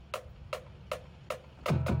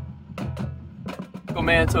Welcome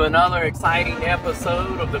into another exciting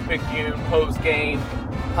episode of the Picayune Postgame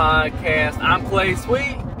podcast. I'm Clay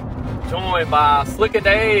Sweet, joined by Slick and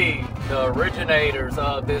Dave, the originators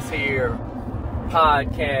of this here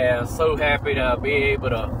podcast. So happy to be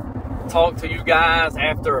able to talk to you guys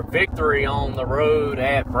after a victory on the road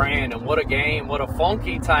at Brandon. What a game, what a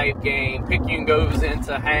funky type game. Picayune goes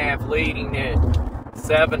into half leading it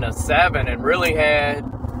 7-7 and really had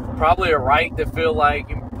probably a right to feel like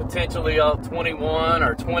potentially up 21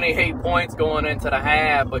 or 28 points going into the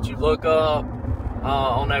half, but you look up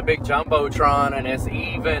on that big jumbotron and it's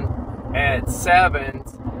even at 7.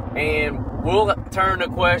 And we'll turn the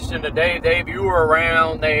question to Dave. Dave, you were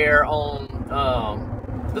around there on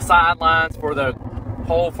the sidelines for the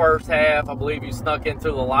whole first half. I believe you snuck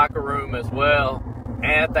into the locker room as well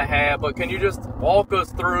at the half, but can you just walk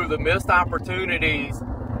us through the missed opportunities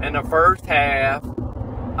in the first half?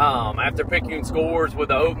 After Picayune scores with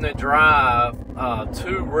the opening drive,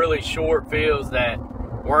 two really short fields that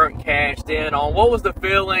weren't cashed in on. What was the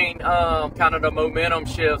feeling, kind of the momentum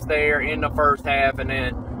shifts there in the first half, and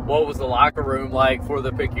then what was the locker room like for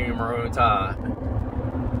the Picayune Maroon Tide?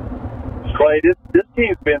 Clay, this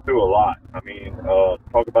team's been through a lot. I mean,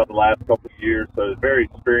 talk about the last couple of years, so it's a very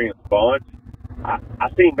experienced bunch. I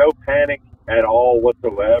see no panic at all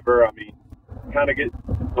whatsoever. I mean,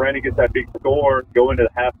 Brandon gets that big score, go into the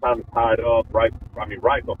halftime tied up right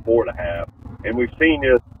before the half. And we've seen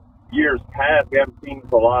this years past. We haven't seen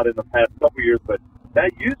this a lot in the past couple of years, but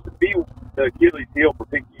that used to be the Achilles heel for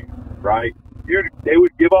Picayune, right? They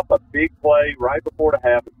would give up a big play right before the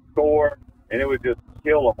half and score, and it would just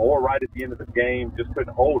kill them, or right at the end of the game, just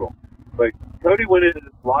couldn't hold them. But Cody went into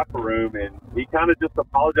this locker room, and he kind of just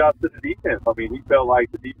apologized to the defense. I mean, he felt like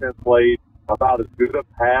the defense played about as good a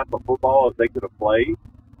half of football as they could have played,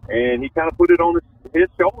 and he kind of put it on his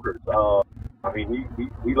shoulders. I mean,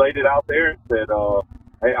 he laid it out there and said,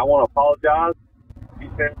 hey, I want to apologize.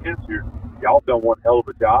 Defense, y'all done one hell of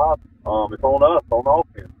a job. It's on us, on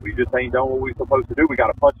offense. We just ain't done what we're supposed to do. We got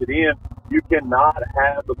to punch it in. You cannot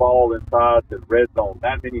have the ball inside the red zone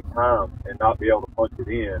that many times and not be able to punch it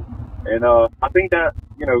in. And I think that,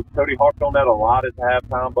 Cody harped on that a lot at the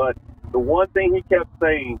halftime, but the one thing he kept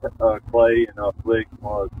saying, Clay and Flick,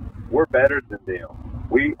 was, we're better than them.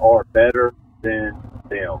 We are better than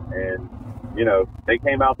them. And, they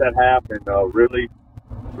came out that half and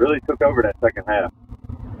really took over that second half.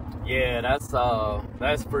 Yeah,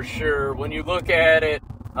 that's for sure. When you look at it,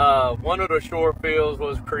 one of the short fields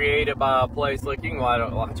was created by a place. Look, you can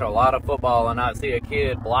watch a lot of football and not see a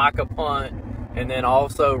kid block a punt and then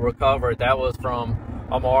also recover it. That was from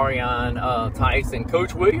Amarion Tyson.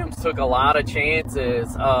 Coach Williams took a lot of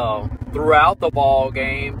chances throughout the ball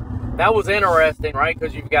game. That was interesting, right?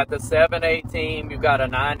 Because you've got the 7-8 team, you've got a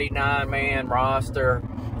 99-man roster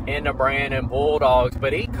in the Brandon Bulldogs,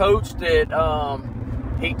 but he coached it.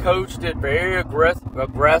 He coached it very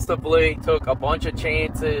aggressively. Took a bunch of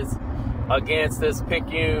chances against this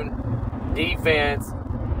Picayune defense.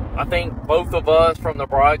 I think both of us from the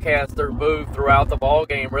broadcaster booth throughout the ball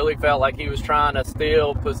game really felt like he was trying to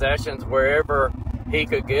steal possessions wherever he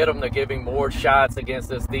could get them to give him more shots against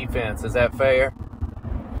this defense. Is that fair?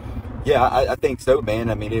 Yeah, I think so, man.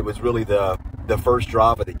 I mean, it was really the first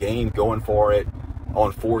drive of the game, going for it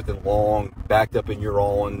on 4th and long, backed up in your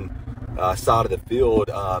own side of the field,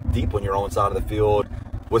 deep on your own side of the field,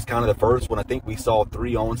 was kind of the first one. I think we saw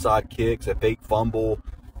 3 onside kicks, a fake fumble.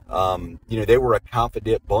 They were a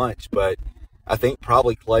confident bunch, but I think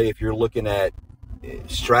probably, Clay, if you're looking at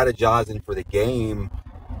strategizing for the game,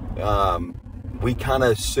 we kind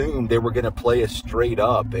of assumed they were going to play us straight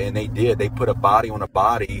up, and they did. They put a body on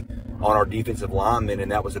our defensive linemen,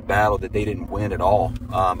 and that was a battle that they didn't win at all.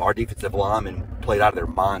 Our defensive linemen played out of their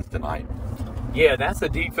minds tonight. Yeah, that's a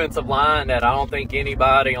defensive line that I don't think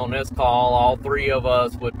anybody on this call, all 3 of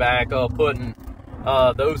us, would back up putting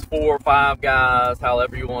those 4 or 5 guys,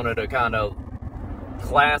 however you wanted to kind of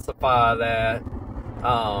classify that,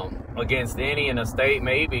 against any in the state,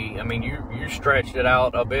 maybe. I mean, you stretched it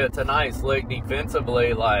out a bit tonight, Slick,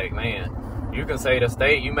 defensively. Like, man, you can say the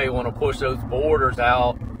state, you may want to push those borders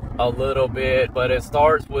out a little bit, but it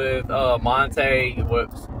starts with Monte. With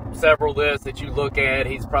several lists that you look at,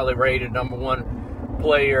 he's probably rated number 1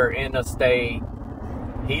 player in the state.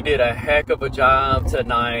 He did a heck of a job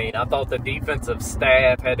tonight. I thought the defensive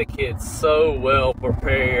staff had the kids so well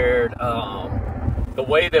prepared. The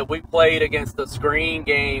way that we played against the screen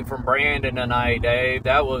game from Brandon tonight, Dave,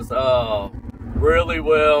 that was really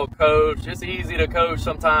well coached. It's easy to coach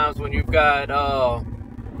sometimes when you've got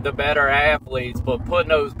the better athletes, but putting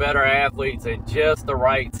those better athletes in just the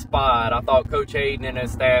right spot. I thought Coach Hayden and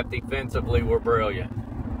his staff defensively were brilliant.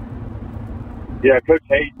 Yeah, Coach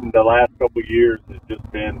Hayden the last couple of years has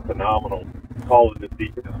just been phenomenal calling this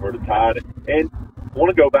defense for the Tide. And I want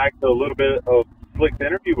to go back to a little bit of Slick's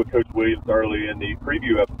interview with Coach Williams early in the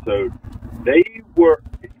preview episode. They were,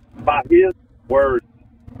 by his words,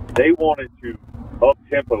 they wanted to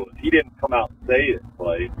up-tempo. He didn't come out and say it,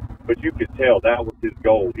 Clay, but you could tell that was his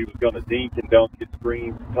goal. He was going to dink and dunk, get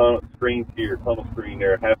screens, screens here, tunnel screen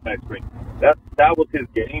there, halfback screen. That was his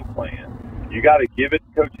game plan. You got to give it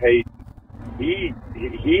to Coach Hayden. He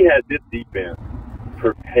had this defense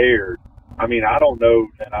prepared. I mean, I don't know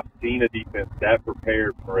that I've seen a defense that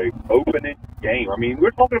prepared for a opening game. I mean,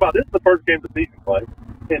 we're talking about this is the first game of the season, Clay,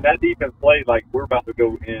 and that defense played like we're about to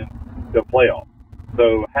go in the playoffs.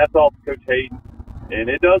 So hats off to Coach Hayden, and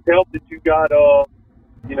it does help that you got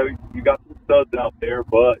you got some studs out there,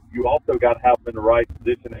 but you also got to have them in the right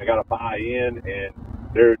position. They got to buy in, and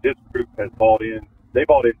this group has bought in. They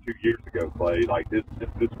bought in 2 years ago, Clay. Like this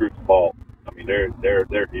group's bought. I mean,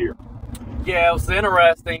 they're here. Yeah, it was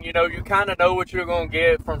interesting. You kind of know what you're going to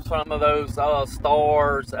get from some of those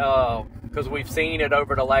stars because we've seen it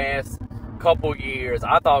over the last couple years.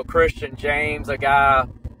 I thought Christian James, a guy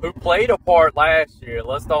who played a part last year.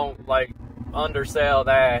 Let's don't undersell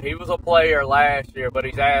that. He was a player last year, but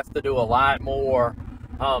he's asked to do a lot more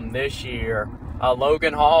this year.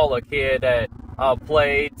 Logan Hall, a kid that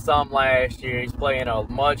played some last year. He's playing a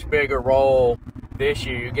much bigger role this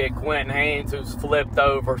year. You get Quentin Haynes, who's flipped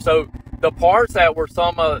over. So the parts that were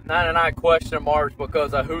some of not question marks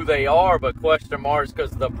because of who they are, but question marks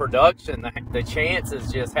because the production, the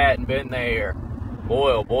chances just hadn't been there.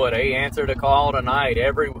 Boy, oh boy, they answered the call tonight.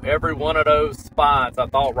 Every one of those spots. I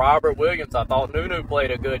thought Robert Williams, I thought Nunu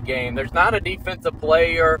played a good game. There's not a defensive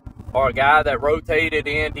player or a guy that rotated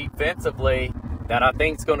in defensively that I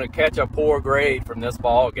think is going to catch a poor grade from this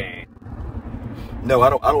ball game. No,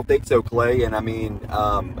 I don't think so, Clay. And I mean,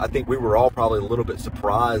 I think we were all probably a little bit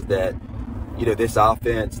surprised that, this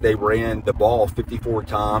offense, they ran the ball 54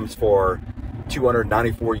 times for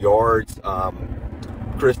 294 yards.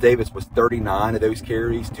 Chris Davis was 39 of those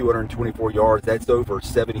carries, 224 yards. That's over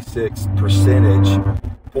 76 percentage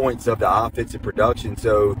points of the offensive production.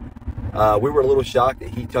 So we were a little shocked that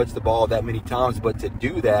he touched the ball that many times. But to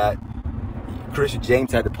do that, Christian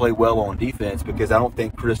James had to play well on defense because I don't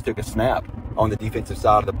think Chris took a snap on the defensive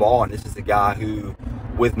side of the ball. And this is a guy who,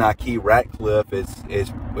 with Nike Ratcliffe, is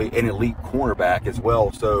an elite cornerback as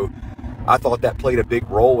well. So I thought that played a big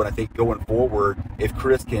role. And I think going forward, if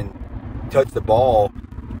Chris can touch the ball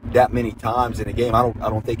that many times in a game, I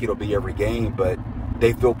don't think it'll be every game, but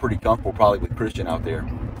they feel pretty comfortable probably with Christian out there.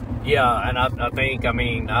 Yeah, and I think,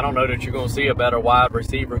 I don't know that you're going to see a better wide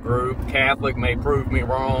receiver group. Catholic may prove me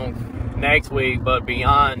wrong next week, but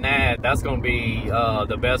beyond that, that's going to be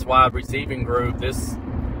the best wide receiving group this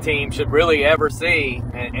team should really ever see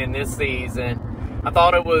in this season. I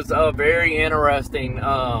thought it was very interesting,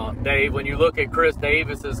 Dave, when you look at Chris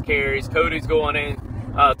Davis's carries. Cody's going in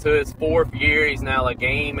to his fourth year. He's now a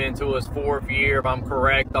game into his fourth year, if I'm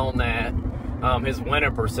correct on that. His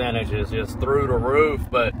winning percentage is just through the roof,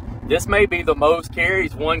 but this may be the most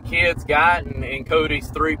carries one kid's gotten in Cody's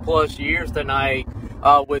 3+ years tonight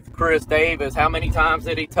with Chris Davis. How many times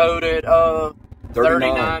did he tote it?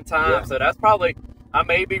 39 times. Yeah. So that's probably, I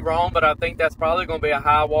may be wrong, but I think that's probably going to be a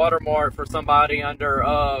high water mark for somebody under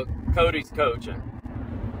Cody's coaching.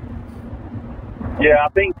 Yeah, I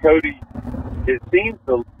think Cody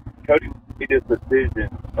made this decision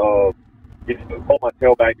of, hold my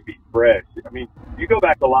tailback to be fresh. I mean, you go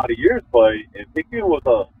back a lot of years, Clay, and Picayune was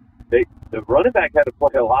the running back had to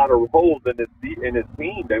play a lot of roles in his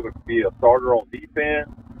team. They would be a starter on defense,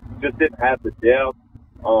 just didn't have the depth.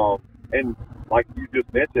 And like you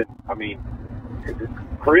just mentioned, I mean,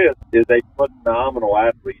 Chris is a phenomenal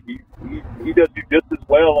athlete. He does do just as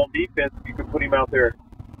well on defense. You can put him out there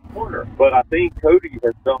corner. But I think Cody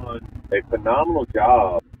has done a phenomenal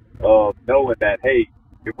job of knowing that, hey,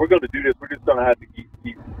 if we're going to do this, we're just going to have to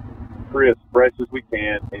keep Chris fresh as we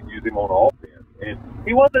can and use him on offense. And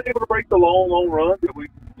he wasn't able to break the long runs that we,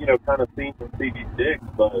 kind of seen from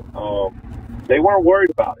CD6, but they weren't worried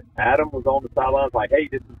about it. Adam was on the sidelines like, hey,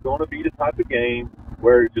 this is going to be the type of game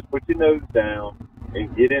where you just put your nose down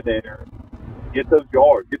and get in there, get those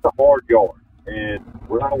yards, get the hard yards. And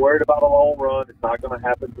we're not worried about a long run. It's not going to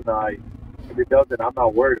happen tonight. If it doesn't, I'm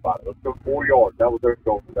not worried about it. Let's go 4 yards. That was their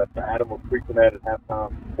goal. That's what Adam was preaching at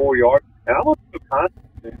halftime, 4 yards. And I was so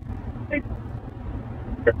confident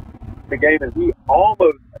the game, and he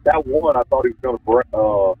almost, that one, I thought he was going to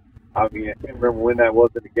I can't remember when that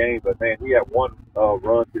was in the game, but, man, he had one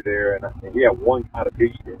run through there, and he had one kind of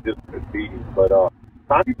beat and just couldn't beat him. But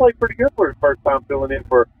Santi played pretty good for his first time filling in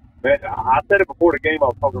for Man, I said it before the game. I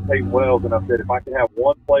was talking to Peyton Wells, and I said if I could have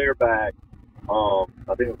one player back, I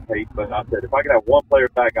think it was Peyton, but I said if I could have one player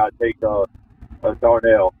back, I'd take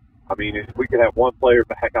Darnell. I mean, if we could have one player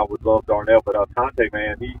back, I would love Darnell. But Conte,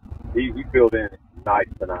 man, he filled in nice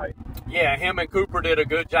tonight. Yeah, him and Cooper did a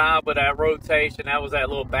good job with that rotation. That was that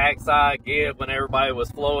little backside give when everybody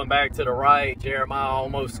was flowing back to the right. Jeremiah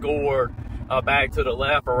almost scored back to the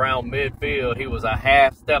left around midfield. He was a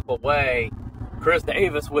half step away. Chris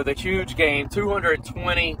Davis with a huge game,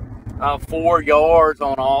 224 yards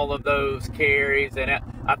on all of those carries. And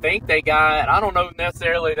I think they got, I don't know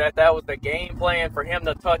necessarily that was the game plan for him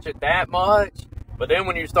to touch it that much. But then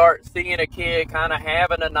when you start seeing a kid kind of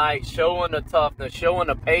having a night, showing the toughness, showing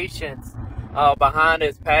the patience behind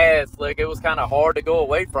his pass, like it was kind of hard to go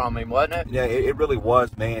away from him, wasn't it? Yeah, it really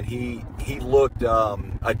was, man. He looked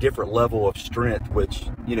a different level of strength, which,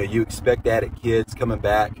 you expect that at kids coming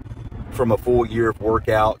back from a full year of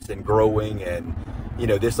workouts and growing, and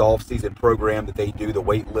this off-season program that they do, the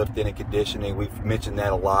weightlifting and conditioning, we've mentioned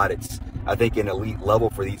that a lot. It's, I think, an elite level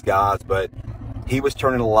for these guys, but he was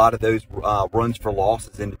turning a lot of those runs for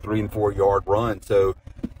losses into 3 and 4 yard runs. So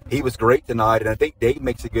he was great tonight, and I think Dave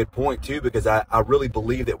makes a good point too, because I really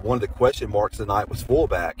believe that one of the question marks tonight was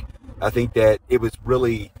fullback. I think that it was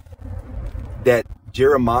really that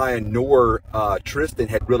Jeremiah nor Tristan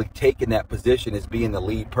had really taken that position as being the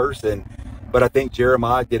lead person, but I think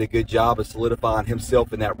Jeremiah did a good job of solidifying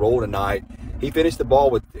himself in that role tonight. He finished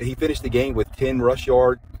the game with 10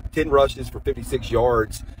 rushes for 56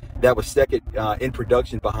 yards. That was second in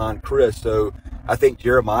production behind Chris. So I think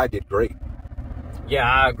Jeremiah did great. Yeah,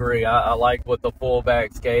 I agree. I like what the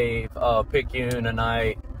fullbacks gave Picayune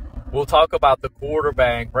tonight. We'll talk about the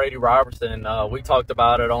quarterback, Brady Robertson. We talked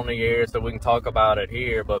about it on the air, so we can talk about it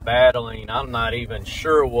here. But battling, I'm not even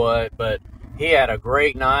sure what, but he had a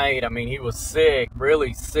great night. I mean, he was sick,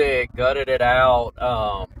 really sick, gutted it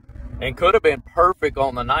out, and could have been perfect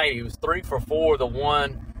on the night. He was 3 for 4. The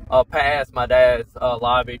one pass my dad's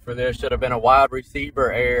lobbied for this should have been a wide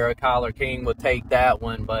receiver error. Kyler King would take that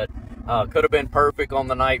one, but could have been perfect on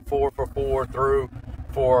the night. 4 for 4, threw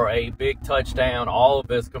for a big touchdown. All of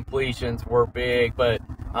his completions were big, but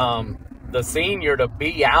the senior to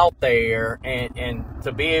be out there and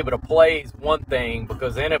to be able to play is one thing,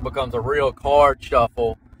 because then it becomes a real card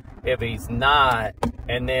shuffle if he's not.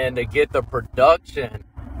 And then to get the production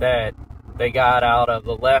that they got out of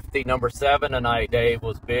the lefty number 7 tonight, Dave,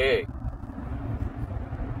 was big.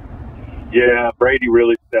 Yeah, Brady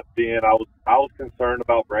really stepped in. I was concerned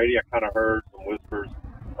about Brady. I kind of heard some whispers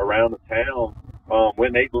around the town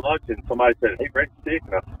when they ate lunch, and somebody said, "Hey, Brady's sick,"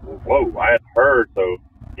 and I said, "Whoa, I hadn't heard." So,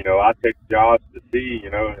 I texted Josh to see.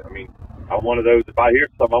 I mean, I'm one of those. If I hear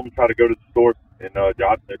something, I'm gonna try to go to the source. And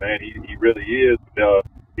Josh said, "Man, he really is.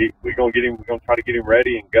 We're gonna get him. We're gonna try to get him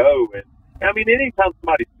ready and go." And I mean, anytime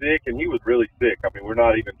somebody's sick, and he was really sick. I mean, we're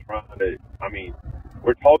not even trying to. I mean,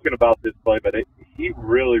 we're talking about this play, but he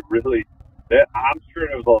really, really. I'm sure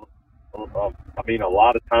there was a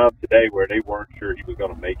lot of times today where they weren't sure he was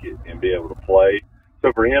going to make it and be able to play.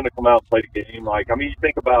 So for him to come out and play the game, you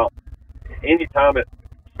think about any time,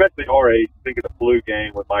 especially our age, think of the flu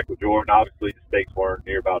game with Michael Jordan. Obviously, the stakes weren't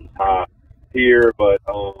near about as high here, but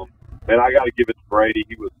man, I got to give it to Brady.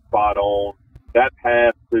 He was spot on. That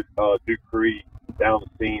pass to Dupree down the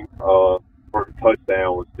seam for a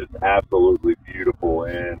touchdown was just absolutely beautiful.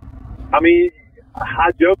 And I mean,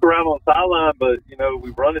 I joke around on the sideline, but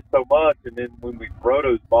we run it so much, and then when we throw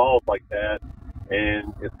those balls like that,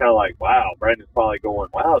 and it's kind of like, wow, Brandon's probably going,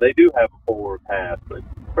 wow, they do have a forward pass, but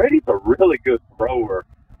Brady's a really good thrower.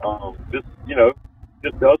 Just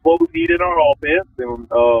does what we need in our offense, and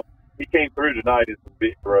he came through tonight in some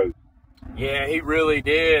big throws. Yeah, he really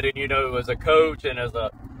did. And as a coach and as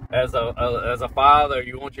a father,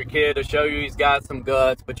 you want your kid to show you he's got some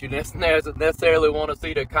guts, but you don't necessarily want to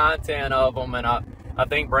see the content of them. And I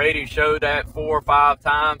think Brady showed that 4 or 5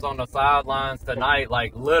 times on the sidelines tonight,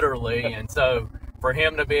 like literally. And so for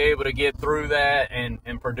him to be able to get through that and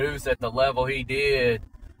produce at the level he did,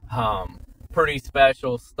 pretty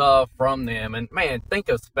special stuff from them. And man, think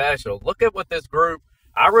of special. Look at what this group,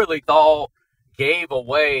 I really thought, gave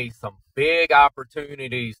away some big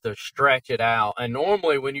opportunities to stretch it out. And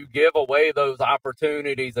normally when you give away those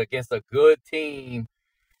opportunities against a good team,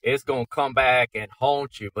 it's going to come back and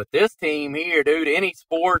haunt you. But this team here, dude, any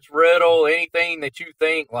sports riddle, anything that you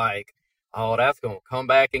think like, oh, that's going to come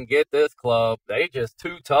back and get this club, they just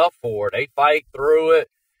too tough for it. They fight through it.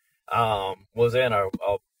 Was in a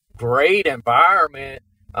great environment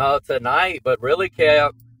tonight, but really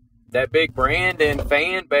kept that big Brandon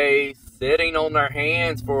fan base sitting on their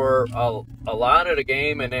hands for a lot of the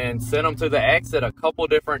game and then sent them to the exit a couple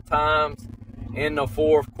different times in the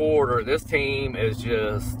fourth quarter. This team is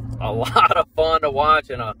just a lot of fun to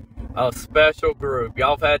watch and a special group.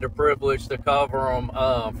 Y'all have had the privilege to cover them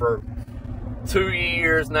for 2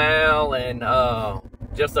 years now, and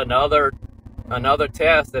just another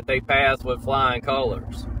test that they passed with flying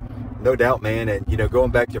colors. No doubt, man. And, you know,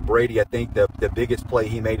 going back to Brady, I think the biggest play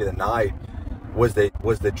he made of the night was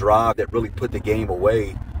the drive that really put the game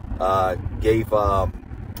away. Gave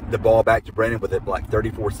the ball back to Brandon with like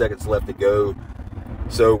 34 seconds left to go.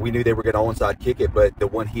 So we knew they were going to onside kick it, but the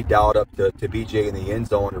one he dialed up to BJ in the end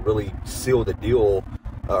zone to really seal the deal,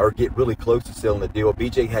 or get really close to sealing the deal.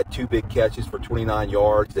 BJ had 2 big catches for 29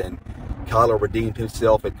 yards, and Kyler redeemed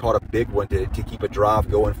himself and caught a big one to keep a drive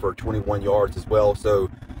going for 21 yards as well. So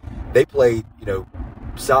they played, you know,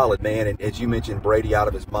 solid, man. And as you mentioned, Brady out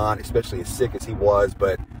of his mind, especially as sick as he was.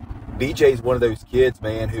 But BJ's one of those kids,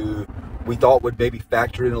 man, who we thought would maybe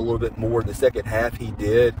factor in a little bit more in the second half. He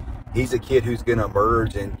did. He's a kid who's going to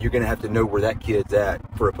emerge, and you're going to have to know where that kid's at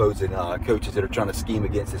for opposing coaches that are trying to scheme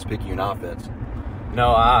against this Picayune offense.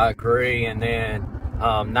 No, I agree. And then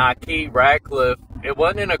Nike Ratcliffe, it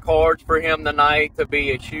wasn't in the cards for him tonight to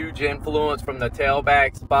be a huge influence from the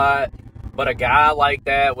tailback spot. But a guy like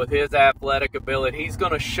that with his athletic ability, he's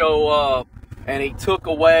going to show up. And he took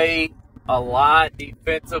away a lot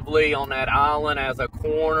defensively on that island as a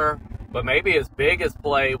corner. But maybe his biggest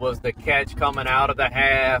play was the catch coming out of the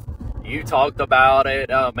half. You talked about it.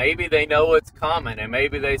 Maybe they know it's coming. And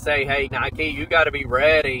maybe they say, hey, Nike, you got to be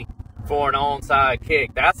ready for an onside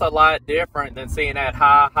kick. That's a lot different than seeing that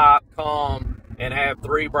high hop come and have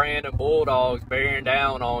 3 Brandon Bulldogs bearing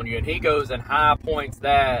down on you. And he goes and high points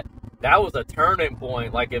that. That was a turning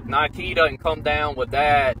point. Like, if Nike doesn't come down with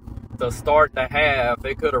that to start the half,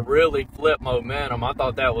 it could have really flipped momentum. I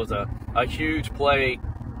thought that was a huge play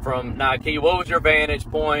from Nike. What was your vantage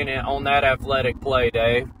point on that athletic play,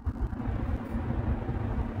 Dave?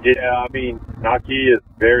 Yeah, I mean, Naki is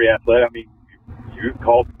very athletic. I mean, you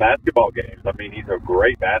call basketball games. I mean, he's a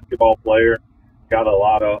great basketball player. Got a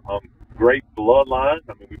lot of great bloodlines.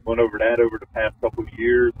 I mean, we went over that over the past couple of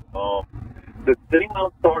years. The thing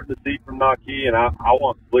I'm starting to see from Naki, and I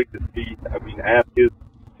want Slick to see, I mean, ask his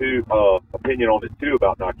opinion on it too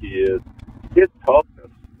about Naki, is his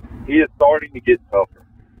toughness. He is starting to get tougher.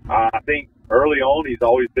 I think early on he's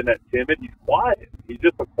always been that timid. He's quiet. He's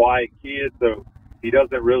just a quiet kid, so he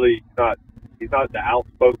doesn't really he's not the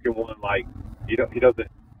outspoken one. Like, he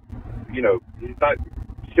doesn't, you know, he's not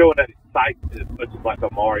showing that excitement as much as like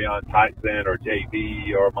a Marion Tyson or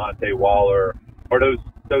JV or Monte Waller or those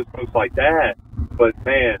folks like that. But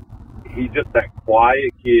man, he's just that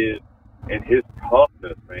quiet kid, and his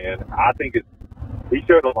toughness, man, I think he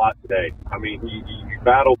showed a lot today. I mean, he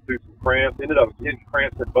battled through some cramps, ended up getting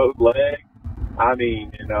cramps in both legs. I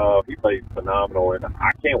mean, and he played phenomenal, and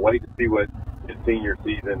I can't wait to see what his senior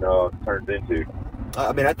season turns into.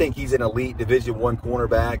 I mean, I think he's an elite Division I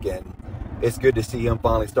cornerback, and it's good to see him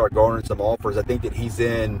finally start garnering some offers. I think that he's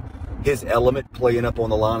in his element, playing up on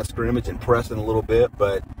the line of scrimmage and pressing a little bit,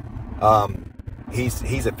 but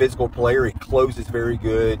he's a physical player. He closes very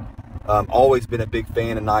good. Always been a big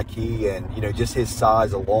fan of Nike, and, you know, just his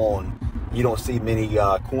size alone, you don't see many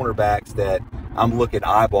cornerbacks that I'm looking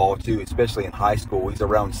eyeball to, especially in high school. He's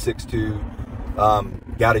around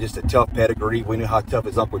 6'2", got just a tough pedigree. We knew how tough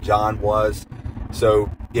his Uncle John was. So,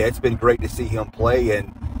 yeah, it's been great to see him play.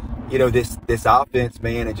 And, you know, this offense,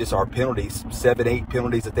 man, and just our penalties, 7-8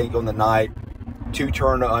 penalties, I think, on the night.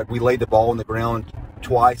 We laid the ball on the ground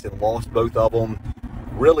twice and lost both of them.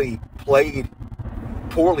 Really played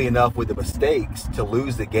poorly enough with the mistakes to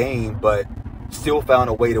lose the game, but still found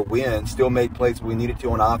a way to win, still made plays we needed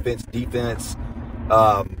to on offense. Defense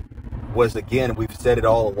was, again, we've said it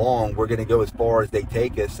all along, we're going to go as far as they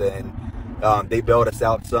take us, and they bailed us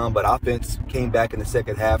out some, but offense came back in the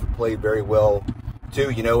second half and played very well too,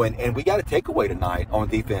 you know, and we got a takeaway tonight on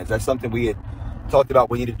defense. That's something we had talked about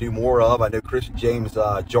we need to do more of. I know Christian James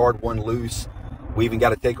jarred one loose. We even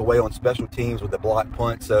got a takeaway on special teams with the block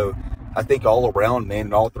punt, so I think all around, man,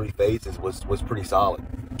 in all 3 phases was pretty solid.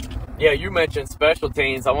 Yeah, you mentioned special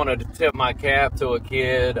teams. I wanted to tip my cap to a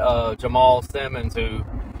kid, Jamal Simmons, who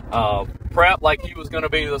prepped like he was going to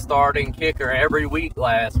be the starting kicker every week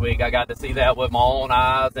last week. I got to see that with my own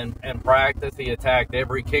eyes and practice. He attacked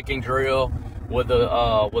every kicking drill with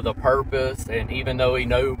a purpose, and even though he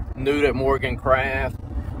knew that Morgan Kraft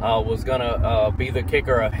was going to be the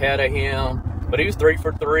kicker ahead of him, but he was 3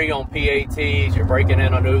 for 3 on PATs. You're breaking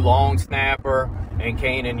in a new long snapper and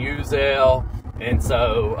Kanan Uzel. And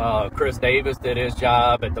so Chris Davis did his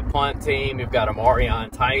job at the punt team. You've got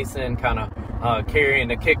Amarion Tyson kind of carrying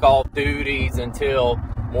the kickoff duties until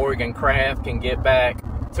Morgan Kraft can get back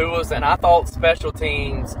to us. And I thought special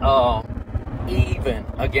teams even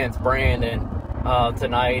against Brandon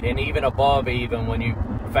tonight, and even above even when you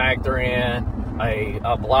factor in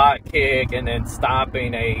a block kick and then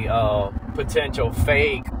stopping a potential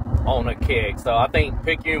fake on a kick. So I think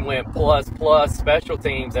Picayune went plus special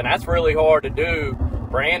teams, and that's really hard to do.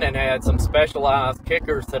 Brandon had some specialized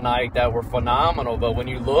kickers tonight that were phenomenal, but when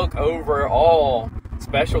you look overall,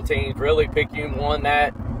 special teams, really Picayune won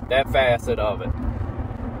that facet of it.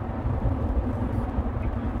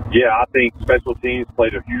 Yeah, I think special teams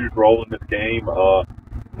played a huge role in this game.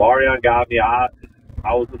 Marion got me. I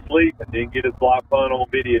was asleep and didn't get his block punt on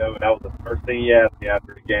video, and that was the first thing he asked me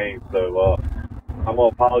after the game. So I'm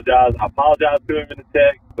going to apologize. I apologized to him in the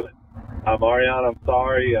text, but Marion, I'm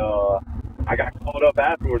sorry. I got caught up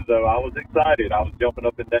afterwards, though. I was excited. I was jumping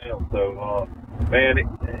up and down. So, man,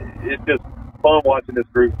 it's just fun watching this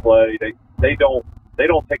group play. They don't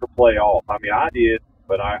take a play off. I mean, I did,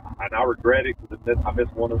 but I regret it because I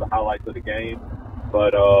missed one of the highlights of the game.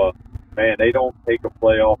 But, man, they don't take a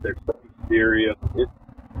play off. They're so serious.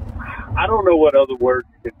 I don't know what other words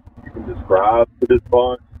you can describe to this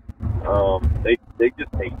bunch. They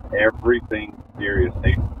just take everything serious.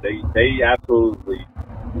 They absolutely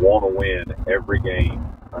want to win every game.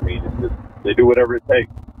 I mean, it's just, they do whatever it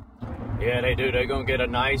takes. Yeah, they do. They're going to get a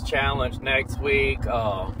nice challenge next week.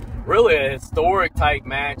 Really a historic type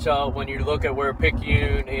matchup when you look at where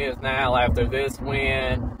Picayune is now after this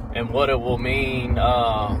win and what it will mean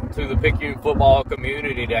to the Picayune football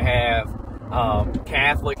community to have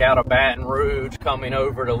Catholic out of Baton Rouge coming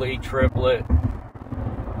over to League Triplet.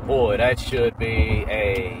 Boy, that should be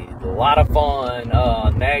a lot of fun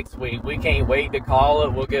next week. We can't wait to call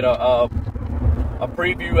it. We'll get a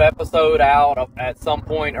preview episode out at some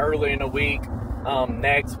point early in the week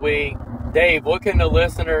next week. Dave, what can the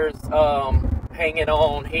listeners hanging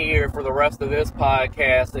on here for the rest of this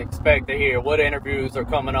podcast expect to hear? What interviews are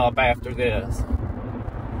coming up after this?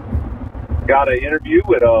 Got an interview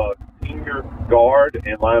with senior guard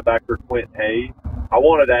and linebacker Quentin Hayes. I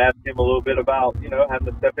wanted to ask him a little bit about, having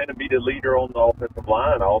to step in and be the leader on the offensive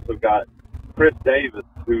line. I also got Chris Davis,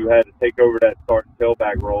 who had to take over that starting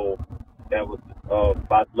tailback role that was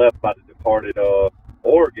left by the departed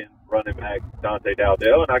Oregon running back Dante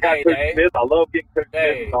Dowdell. And I got Coach Dave. Smith. I love getting Coach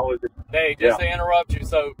Dave. Smith. It's always Dave, just to interrupt you.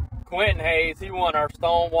 So Quentin Hayes, he won our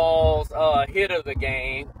Stonewalls hit of the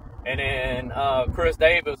game. And then Chris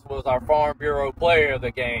Davis was our Farm Bureau player of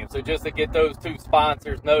the game. So just to get those two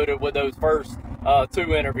sponsors noted with those first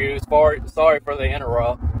two interviews. Sorry for the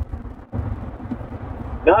interrupt.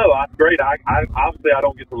 No, that's great. I obviously I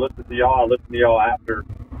don't get to listen to y'all. I listen to y'all after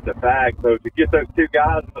the fact. So to get those two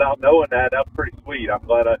guys without knowing that's pretty sweet. I'm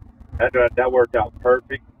glad that worked out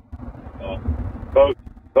perfect. Both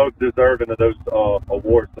deserving of those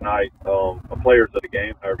awards tonight. Players of the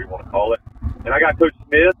game, however you want to call it. And I got Coach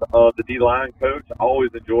Smith, the D-line coach. I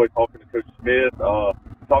always enjoy talking to Coach Smith.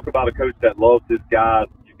 Talk about a coach that loves his guys.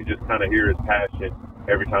 You can just kind of hear his passion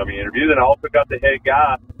every time he interviews. And I also got the head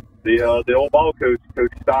guy, the old ball coach,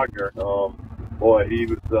 Coach Stogner. Boy, he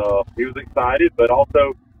was excited, but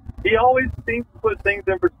also he always seems to put things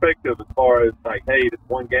in perspective as far as like, hey, this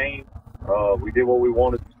one game, we did what we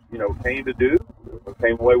wanted, came to do. We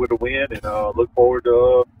came away with a win, and look forward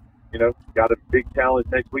to, got a big challenge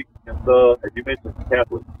next week against, as you mentioned,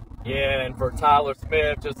 Catholic. Yeah, and for Tyler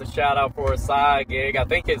Smith, just a shout-out for a side gig. I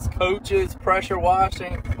think it's Coaches Pressure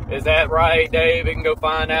Washing. Is that right, Dave? You can go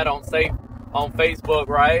find that on Facebook,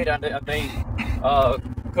 right? I think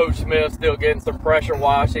Coach Smith's still getting some pressure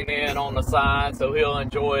washing in on the side, so he'll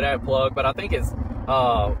enjoy that plug. But I think it's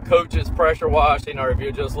Coaches Pressure Washing, or if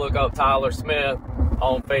you just look up Tyler Smith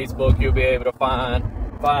on Facebook, you'll be able to find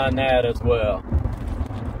that as well.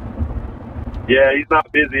 Yeah, he's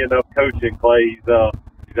not busy enough coaching, Clay.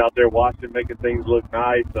 He's out there watching, making things look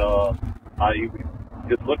nice.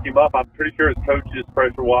 Just look him up. I'm pretty sure it's Coaches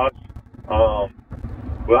Pressure Wash.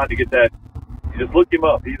 We'll have to get that. Just look him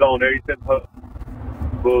up. He's on there. He's in Facebook.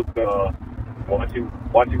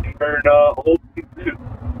 Watching turn old too.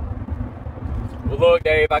 Well, look,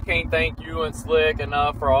 Dave, I can't thank you and Slick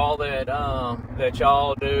enough for all that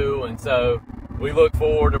y'all do, and so we look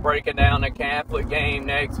forward to breaking down the Catholic game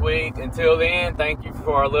next week. Until then, thank you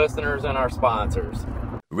for our listeners and our sponsors.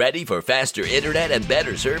 Ready for faster internet and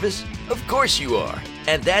better service? Of course you are.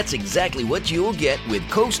 And that's exactly what you'll get with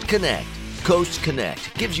Coast Connect. Coast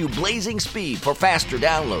Connect gives you blazing speed for faster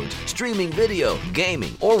downloads, streaming video,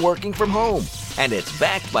 gaming, or working from home. And it's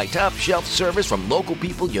backed by top-shelf service from local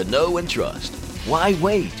people you know and trust. Why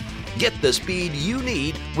wait? Get the speed you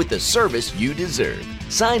need with the service you deserve.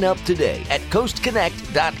 Sign up today at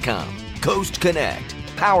coastconnect.com. Coast Connect,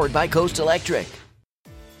 powered by Coast Electric.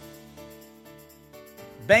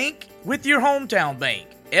 Bank with your hometown bank,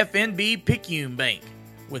 FNB Picayune Bank.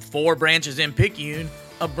 With 4 branches in Picayune,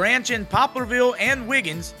 a branch in Poplarville and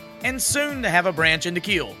Wiggins, and soon to have a branch in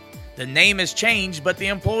DeKeel. The name has changed, but the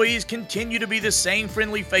employees continue to be the same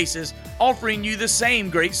friendly faces, offering you the same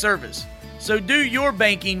great service. So do your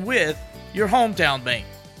banking with your hometown bank.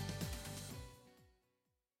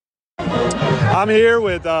 I'm here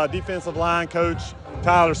with defensive line coach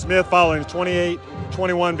Tyler Smith following a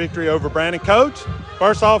 28-21 victory over Brandon. Coach,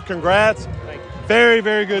 first off, congrats. Thank you. Very,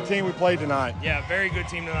 very good team we played tonight. Yeah, very good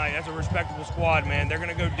team tonight. That's a respectable squad, man. They're going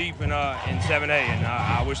to go deep in 7A, and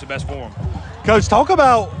I wish the best for them. Coach, talk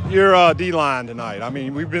about your D-line tonight. I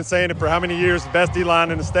mean, we've been saying it for how many years, the best D-line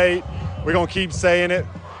in the state. We're going to keep saying it.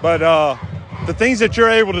 But the things that you're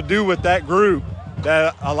able to do with that group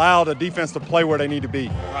that allow the defense to play where they need to be.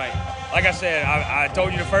 Right. Like I said, I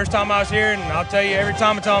told you the first time I was here, and I'll tell you every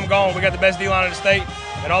time until I'm gone, we got the best D-line in the state,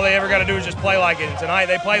 and all they ever got to do is just play like it. And tonight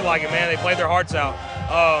they played like it, man. They played their hearts out.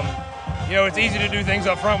 It's easy to do things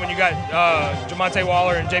up front when you got Jamonte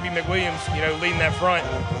Waller and J.B. McWilliams, leading that front.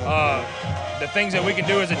 The things that we can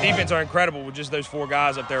do as a defense are incredible with just those 4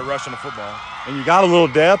 guys up there rushing the football. And you got a little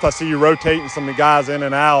depth. I see you rotating some of the guys in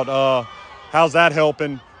and out. How's that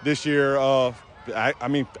helping this year, as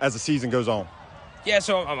the season goes on? Yeah,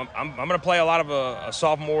 so I'm going to play a lot of a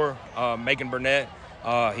sophomore, Macon Burnette.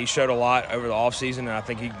 He showed a lot over the offseason, and I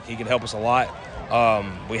think he can help us a lot.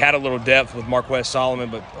 We had a little depth with Marquez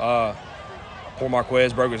Solomon, but poor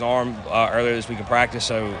Marquez broke his arm earlier this week in practice,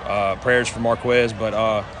 so prayers for Marquez.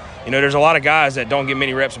 But, there's a lot of guys that don't get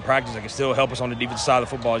many reps in practice that can still help us on the defensive side of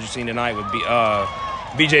the football, as you've seen tonight with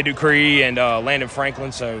B.J. Dupree and Landon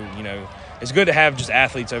Franklin. So, it's good to have just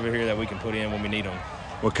athletes over here that we can put in when we need them.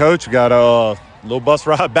 Well, Coach, we got a little bus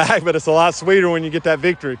ride back, but it's a lot sweeter when you get that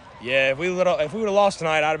victory. Yeah, if we would have lost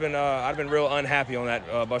tonight, I'd have been real unhappy on that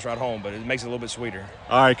bus ride home, but it makes it a little bit sweeter.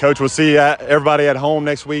 All right, Coach, we'll see everybody at home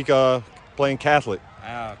next week playing Catholic.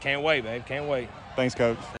 Can't wait, babe. Can't wait. Thanks,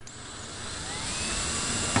 Coach.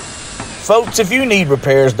 Folks, if you need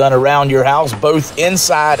repairs done around your house, both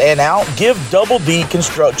inside and out, give Double D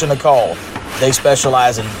Construction a call. They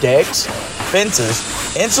specialize in decks, fences,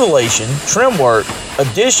 insulation, trim work,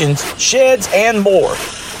 additions, sheds, and more.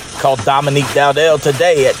 Call Dominique Dowdell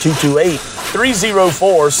today at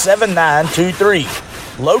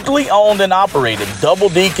 228-304-7923. Locally owned and operated, Double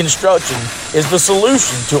D Construction is the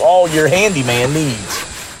solution to all your handyman needs.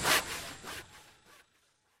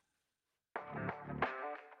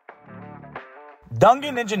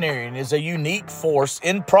 Dungan Engineering is a unique force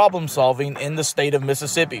in problem solving in the state of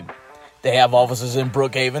Mississippi. They have offices in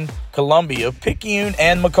Brookhaven, Columbia, Picayune,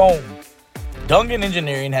 and Macomb. Dungan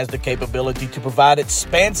Engineering has the capability to provide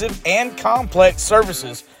expansive and complex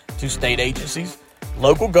services to state agencies,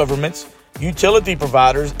 local governments, utility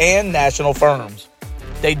providers, and national firms.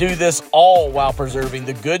 They do this all while preserving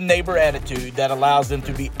the good neighbor attitude that allows them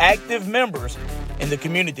to be active members in the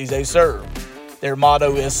communities they serve. Their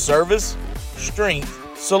motto is service,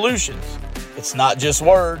 strength, solutions. It's not just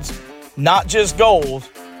words, not just goals,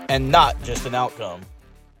 and not just an outcome.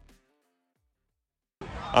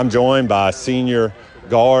 I'm joined by senior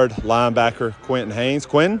guard linebacker Quentin Haynes.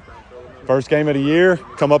 Quentin, first game of the year,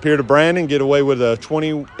 come up here to Brandon, get away with a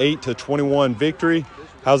 28-21 victory.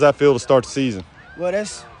 How's that feel to start the season? Well,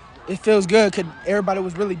 it feels good because everybody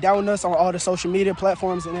was really doubting us on all the social media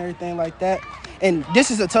platforms and everything like that. And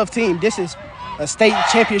this is a tough team. This is a state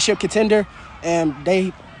championship contender, and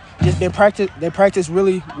they just been practice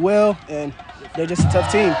really well, and they're just a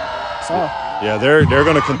tough team. So yeah, they're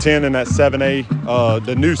going to contend in that 7A,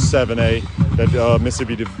 the new 7A that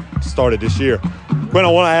Mississippi started this year. Quinn,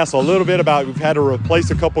 I want to ask a little bit about, we've had to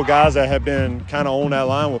replace a couple guys that have been kind of on that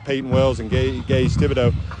line with Peyton Wells and Gage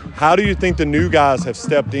Thibodeau. How do you think the new guys have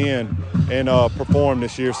stepped in and performed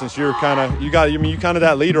this year, since you're kind of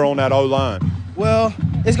that leader on that O-line? Well,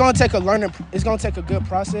 it's going to take a good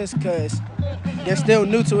process because they're still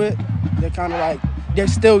new to it. They're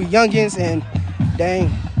still youngins, and they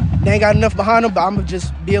ain't got enough behind them, but I'm going to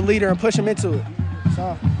just be a leader and push them into it.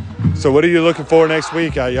 So what are you looking for next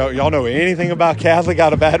week? Y'all know anything about Catholic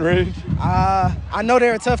out of Baton Rouge? I know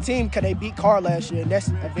they're a tough team because they beat Carr last year, and that's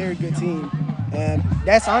a very good team. And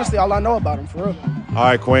that's honestly all I know about them, for real. All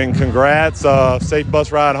right, Quinn, congrats. Safe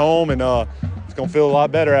bus ride home, and it's going to feel a lot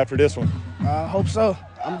better after this one. I hope so.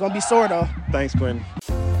 I'm going to be sore, though. Thanks, Quinn.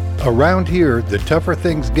 Around here, the tougher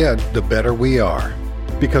things get, the better we are.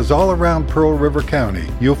 Because all around Pearl River County,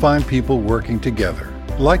 you'll find people working together.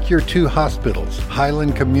 Like your two hospitals,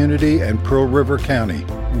 Highland Community and Pearl River County,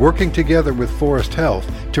 working together with Forest Health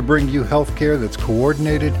to bring you health care that's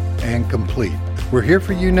coordinated and complete. We're here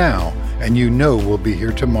for you now, and you know we'll be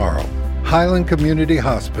here tomorrow. Highland Community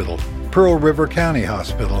Hospital, Pearl River County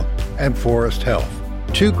Hospital, and Forest Health.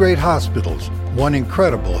 Two great hospitals, one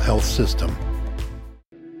incredible health system.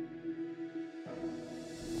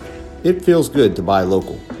 It feels good to buy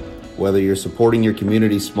local. Whether you're supporting your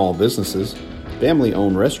community's small businesses,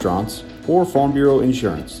 family-owned restaurants, or Farm Bureau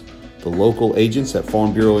Insurance, the local agents at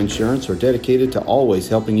Farm Bureau Insurance are dedicated to always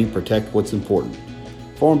helping you protect what's important.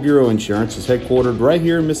 Farm Bureau Insurance is headquartered right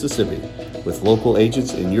here in Mississippi, with local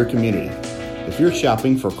agents in your community. If you're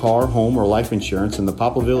shopping for car, home, or life insurance in the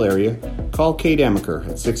Poplarville area, call Kate Amaker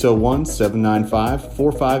at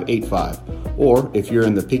 601-795-4585. Or if you're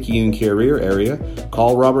in the Picayune Carrier area,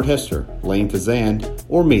 call Robert Hester, Lane Fazand,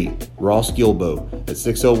 or me, Ross Gilbo, at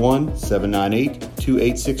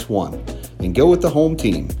 601-798-2861. And go with the home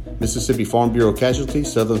team, Mississippi Farm Bureau Casualty,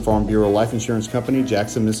 Southern Farm Bureau Life Insurance Company,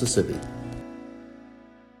 Jackson, Mississippi.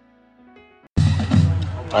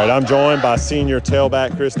 All right, I'm joined by senior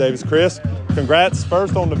tailback Chris Davis. Chris, congrats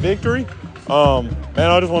first on the victory. Man,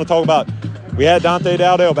 I just want to talk about, we had Dante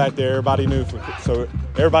Dowdell back there. Everybody knew,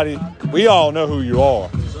 we all know who you are.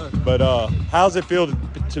 But how's it feel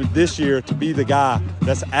to this year to be the guy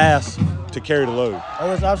that's asked to carry the load? It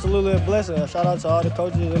was absolutely a blessing. Shout out to all the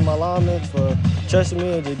coaches and my linemen for trusting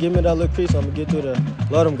me and just giving me that little crease so I'm going to get through to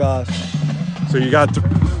love them guys. So you got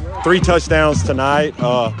 3 touchdowns tonight.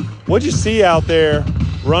 What'd you see out there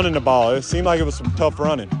running the ball? It seemed like it was some tough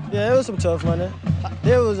running. Yeah, it was some tough running.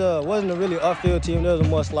 There wasn't a really upfield team. There was a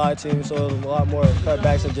more slide team, so it was a lot more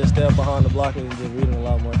cutbacks and just staying behind the blockers and just reading a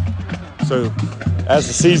lot more. So as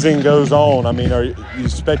the season goes on, I mean, are you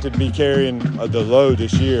expected to be carrying the load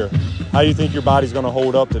this year? How do you think your body's going to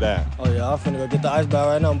hold up to that? Oh, yeah, I'm finna go get the ice bath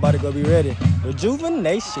right now. I'm about to go be ready.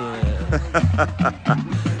 Rejuvenation.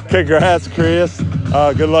 Congrats, Chris.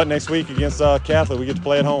 Good luck next week against Catholic. We get to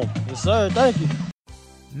play at home. Yes, sir. Thank you.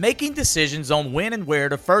 Making decisions on when and where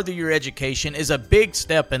to further your education is a big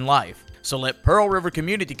step in life. So let Pearl River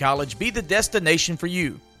Community College be the destination for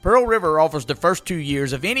you. Pearl River offers the first 2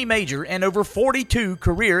 years of any major and over 42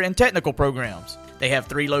 career and technical programs. They have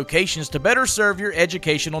 3 locations to better serve your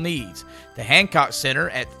educational needs. The Hancock Center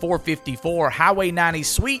at 454 Highway 90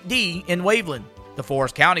 Suite D in Waveland. The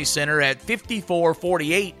Forest County Center at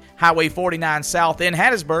 5448 Highway 49 South in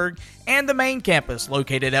Hattiesburg, and the main campus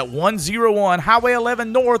located at 101 Highway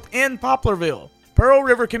 11 North in Poplarville. Pearl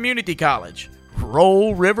River Community College.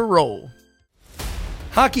 Roll, River, roll.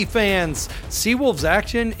 Hockey fans, Seawolves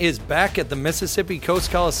action is back at the Mississippi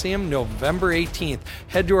Coast Coliseum November 18th.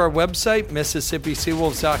 Head to our website,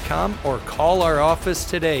 MississippiSeawolves.com, or call our office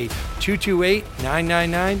today,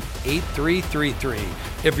 228-999-8333.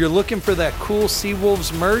 If you're looking for that cool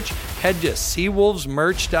Seawolves merch, head to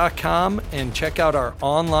SeawolvesMerch.com and check out our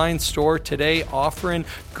online store today, offering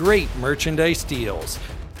great merchandise deals.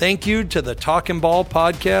 Thank you to the Talkin' Ball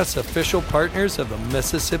Podcast, official partners of the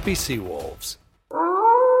Mississippi Seawolves.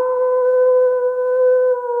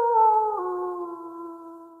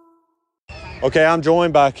 Okay, I'm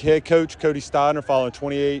joined by head coach Cody Steiner following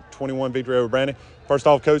 28-21 victory over Brandon. First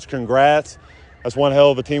off, Coach, congrats. That's one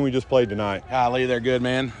hell of a team we just played tonight. Golly, they're good,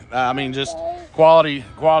 man. I mean, just quality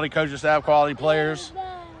coaching staff, quality players.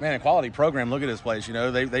 Man, a quality program. Look at this place. You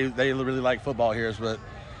know, they really like football here. But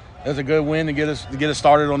it's a good win to get us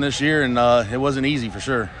started on this year, and it wasn't easy for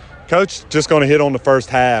sure. Coach, just going to hit on the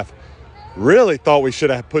first half. Really thought we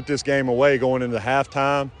should have put this game away going into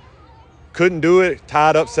halftime. Couldn't do it.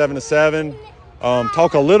 Tied up 7-7.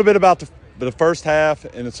 Talk a little bit about the first half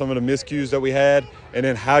and some of the miscues that we had, and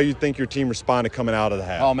then how you think your team responded coming out of the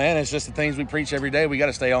half. Oh, man, it's just the things we preach every day. We got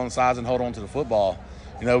to stay on sides and hold on to the football.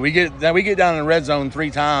 You know, we get down in the red zone 3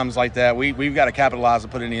 times like that. We've got to capitalize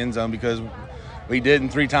and put it in the end zone because we didn't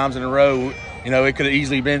 3 times in a row. You know, it could have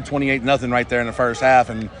easily been 28-0 right there in the first half,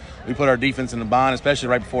 and we put our defense in the bind, especially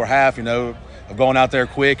right before half, you know, of going out there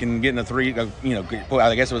quick and getting a 3, you know,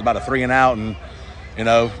 I guess it was about a 3 and out, and you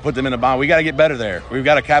know, put them in the bind. We got to get better there. We've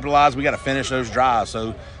got to capitalize. We got to finish those drives.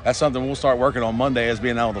 So that's something we'll start working on Monday, is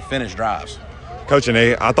being able to finish drives. Coach,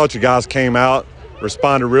 I thought you guys came out,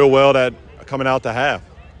 responded real well coming out the half.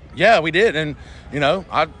 Yeah, we did. And, you know,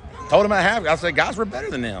 I told them at half, I said, guys, we're better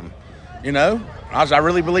than them. You know, I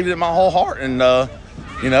really believed it in my whole heart. And,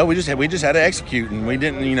 you know, we just had to execute. And we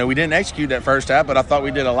didn't execute that first half, but I thought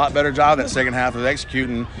we did a lot better job that second half of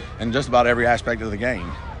executing in just about every aspect of the game.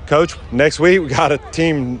 Coach, next week we got a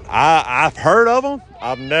team, I've heard of them.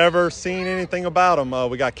 I've never seen anything about them.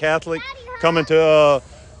 We got Catholic coming to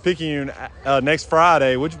Picayune next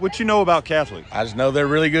Friday. What you know about Catholic? I just know they're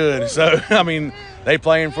really good. So, I mean, they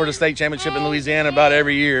playing for the state championship in Louisiana about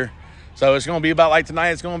every year. So it's going to be about like tonight.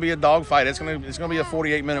 It's going to be a dogfight. It's going to be a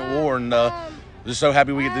 48-minute war, and just so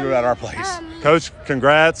happy we get to do it at our place. Coach,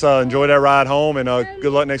 congrats. Enjoy that ride home, and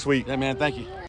good luck next week. Yeah, man. Thank you.